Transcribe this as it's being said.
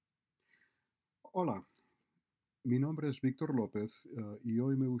Hola, mi nombre es Víctor López, y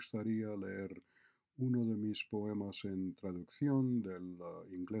hoy me gustaría leer uno de mis poemas en traducción del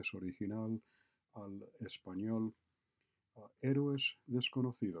inglés original al español, Héroes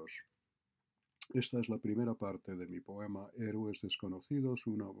Desconocidos. Esta es la primera parte de mi poema Héroes Desconocidos,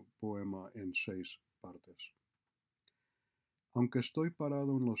 un poema en 6 partes. Aunque estoy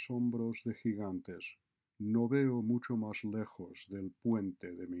parado en los hombros de gigantes, no veo mucho más lejos del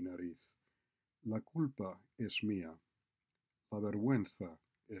puente de mi nariz. La culpa es mía. La vergüenza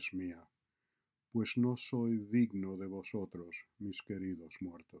es mía, pues no soy digno de vosotros, mis queridos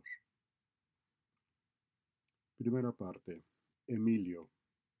muertos. Primera parte. Emilio,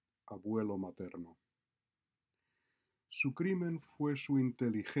 abuelo materno. Su crimen fue su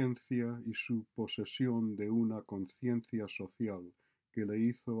inteligencia y su posesión de una conciencia social que le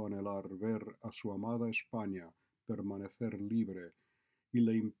hizo anhelar ver a su amada España permanecer libre y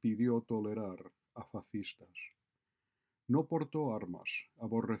le impidió tolerar a fascistas. No portó armas,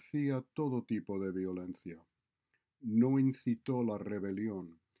 aborrecía todo tipo de violencia. No incitó la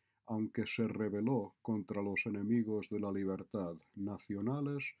rebelión, aunque se rebeló contra los enemigos de la libertad,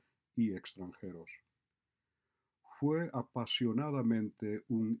 nacionales y extranjeros. Fue apasionadamente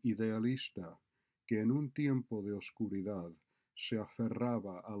un idealista que en un tiempo de oscuridad se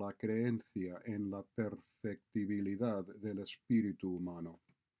aferraba a la creencia en la perfectibilidad del espíritu humano.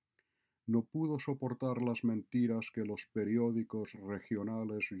 No pudo soportar las mentiras que los periódicos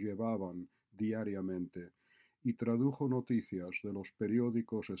regionales llevaban diariamente y tradujo noticias de los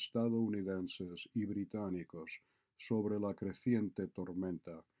periódicos estadounidenses y británicos sobre la creciente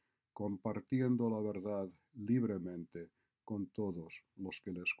tormenta, compartiendo la verdad libremente con todos los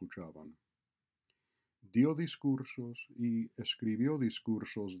que le escuchaban. Dio discursos y escribió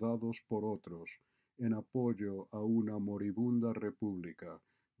discursos dados por otros en apoyo a una moribunda república,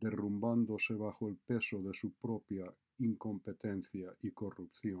 derrumbándose bajo el peso de su propia incompetencia y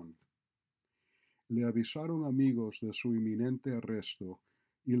corrupción. Le avisaron amigos de su inminente arresto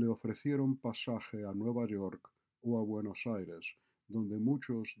y le ofrecieron pasaje a Nueva York o a Buenos Aires, donde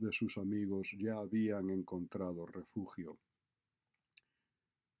muchos de sus amigos ya habían encontrado refugio.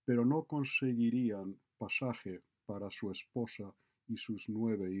 Pero no conseguirían pasaje para su esposa y sus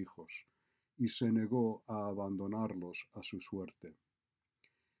 9 hijos, y se negó a abandonarlos a su suerte.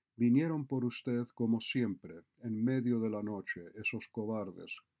 Vinieron por usted como siempre, en medio de la noche, esos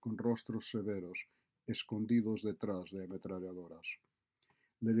cobardes, con rostros severos, escondidos detrás de ametralladoras.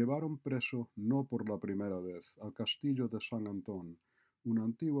 Le llevaron preso no por la primera vez al castillo de San Antón, una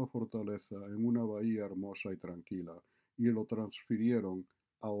antigua fortaleza en una bahía hermosa y tranquila, y lo transfirieron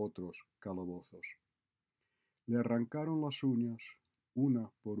a otros calabozos. Le arrancaron las uñas, una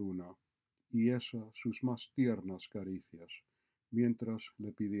por una, y esas sus más tiernas caricias, mientras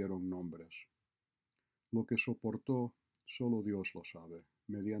le pidieron nombres. Lo que soportó, solo Dios lo sabe,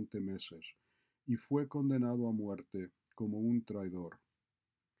 mediante meses, y fue condenado a muerte como un traidor.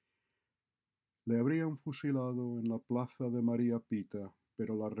 Le habrían fusilado en la plaza de María Pita,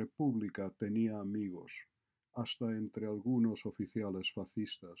 pero la República tenía amigos, hasta entre algunos oficiales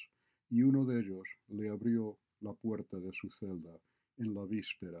fascistas, y uno de ellos le abrió la puerta de su celda en la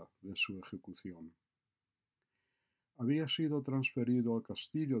víspera de su ejecución. Había sido transferido al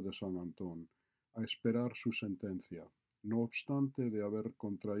castillo de San Antón a esperar su sentencia, no obstante de haber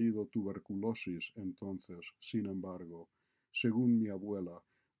contraído tuberculosis entonces, sin embargo, según mi abuela,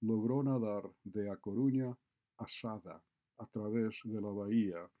 logró nadar de A Coruña a Sada a través de la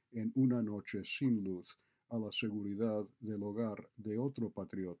bahía en una noche sin luz a la seguridad del hogar de otro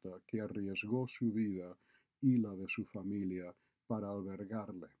patriota que arriesgó su vida y la de su familia para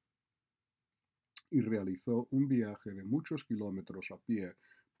albergarle, y realizó un viaje de muchos kilómetros a pie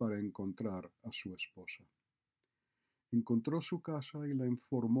para encontrar a su esposa. Encontró su casa y le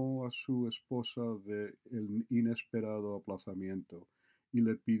informó a su esposa de el inesperado aplazamiento y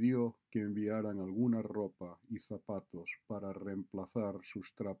le pidió que enviaran alguna ropa y zapatos para reemplazar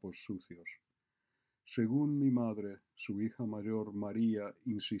sus trapos sucios. Según mi madre, su hija mayor María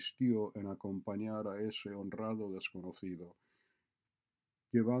insistió en acompañar a ese honrado desconocido,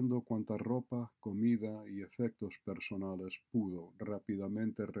 llevando cuanta ropa, comida y efectos personales pudo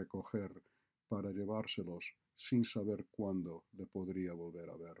rápidamente recoger para llevárselos sin saber cuándo le podría volver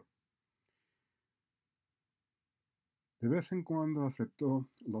a ver. De vez en cuando aceptó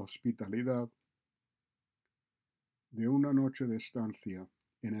la hospitalidad de una noche de estancia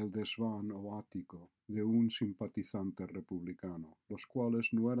en el desván o ático de un simpatizante republicano, los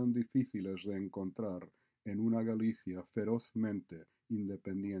cuales no eran difíciles de encontrar en una Galicia ferozmente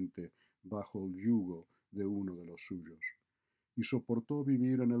independiente bajo el yugo de uno de los suyos, y soportó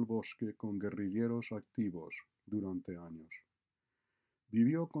vivir en el bosque con guerrilleros activos durante años.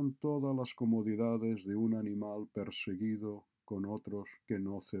 Vivió con todas las comodidades de un animal perseguido con otros que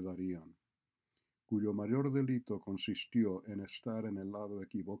no cedarían, cuyo mayor delito consistió en estar en el lado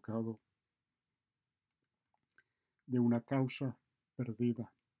equivocado de una causa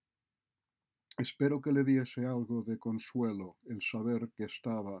perdida. Espero que le diese algo de consuelo el saber que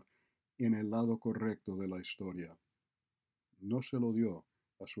estaba en el lado correcto de la historia. No se lo dio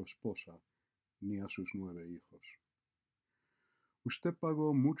a su esposa ni a sus 9 hijos. Usted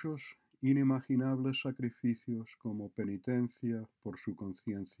pagó muchos inimaginables sacrificios como penitencia por su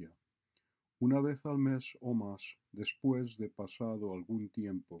conciencia. Una vez al mes o más, después de pasado algún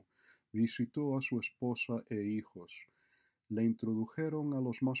tiempo, visitó a su esposa e hijos. Le introdujeron a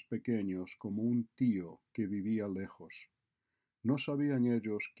los más pequeños como un tío que vivía lejos. No sabían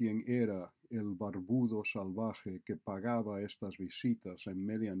ellos quién era el barbudo salvaje que pagaba estas visitas en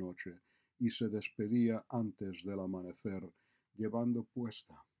medianoche y se despedía antes del amanecer, llevando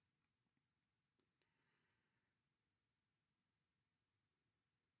puesta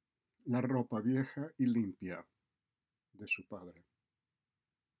la ropa vieja y limpia de su padre.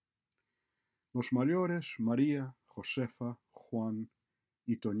 Los mayores, María, Josefa, Juan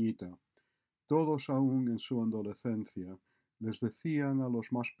y Toñita, todos aún en su adolescencia, les decían a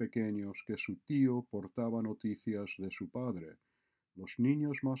los más pequeños que su tío portaba noticias de su padre. Los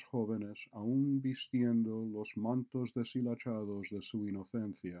niños más jóvenes, aún vistiendo los mantos deshilachados de su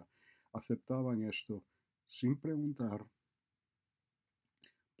inocencia, aceptaban esto sin preguntar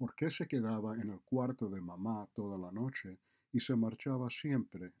por qué se quedaba en el cuarto de mamá toda la noche y se marchaba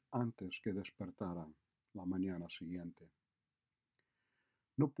siempre antes que despertaran la mañana siguiente.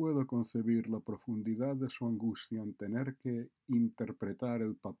 No puedo concebir la profundidad de su angustia en tener que interpretar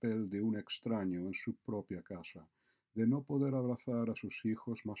el papel de un extraño en su propia casa, de no poder abrazar a sus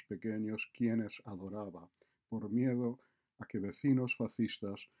hijos más pequeños quienes adoraba, por miedo a que vecinos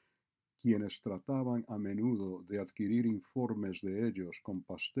fascistas, quienes trataban a menudo de adquirir informes de ellos con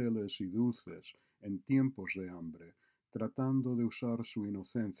pasteles y dulces en tiempos de hambre, tratando de usar su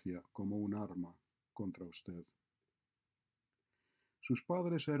inocencia como un arma contra usted. Sus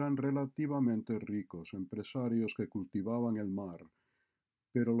padres eran relativamente ricos, empresarios que cultivaban el mar,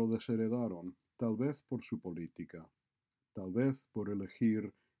 pero lo desheredaron, tal vez por su política, tal vez por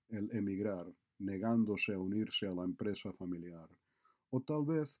elegir el emigrar, negándose a unirse a la empresa familiar, o tal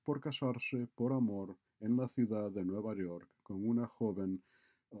vez por casarse por amor en la ciudad de Nueva York con una joven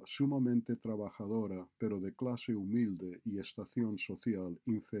sumamente trabajadora, pero de clase humilde y estación social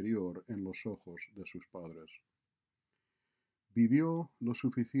inferior en los ojos de sus padres. Vivió lo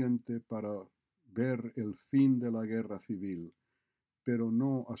suficiente para ver el fin de la guerra civil, pero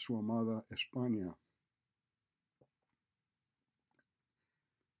no a su amada España,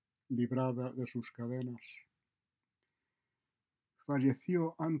 librada de sus cadenas.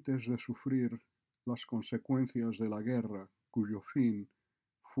 Falleció antes de sufrir las consecuencias de la guerra, cuyo fin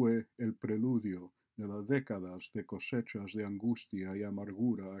fue el preludio de las décadas de cosechas de angustia y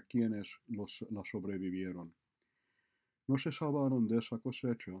amargura a quienes la sobrevivieron. No se salvaron de esa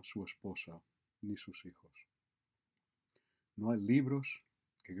cosecha su esposa ni sus hijos. No hay libros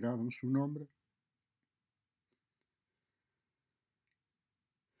que graben su nombre.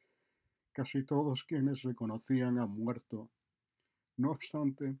 Casi todos quienes le conocían han muerto. No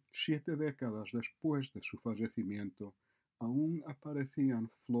obstante, 7 décadas después de su fallecimiento, aún aparecían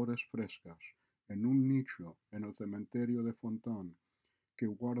flores frescas en un nicho en el cementerio de Fontán que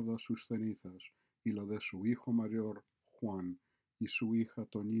guarda sus cenizas y la de su hijo mayor, Juan, y su hija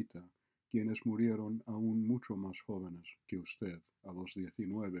Toñita, quienes murieron aún mucho más jóvenes que usted, a los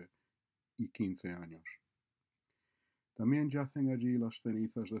 19 y 15 años. También yacen allí las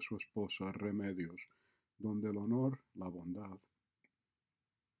cenizas de su esposa, Remedios, donde el honor, la bondad,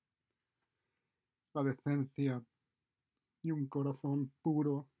 la decencia y un corazón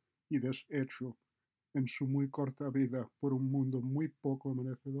puro y deshecho en su muy corta vida por un mundo muy poco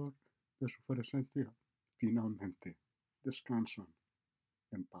merecedor de su presencia, finalmente descansan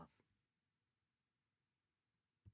en paz.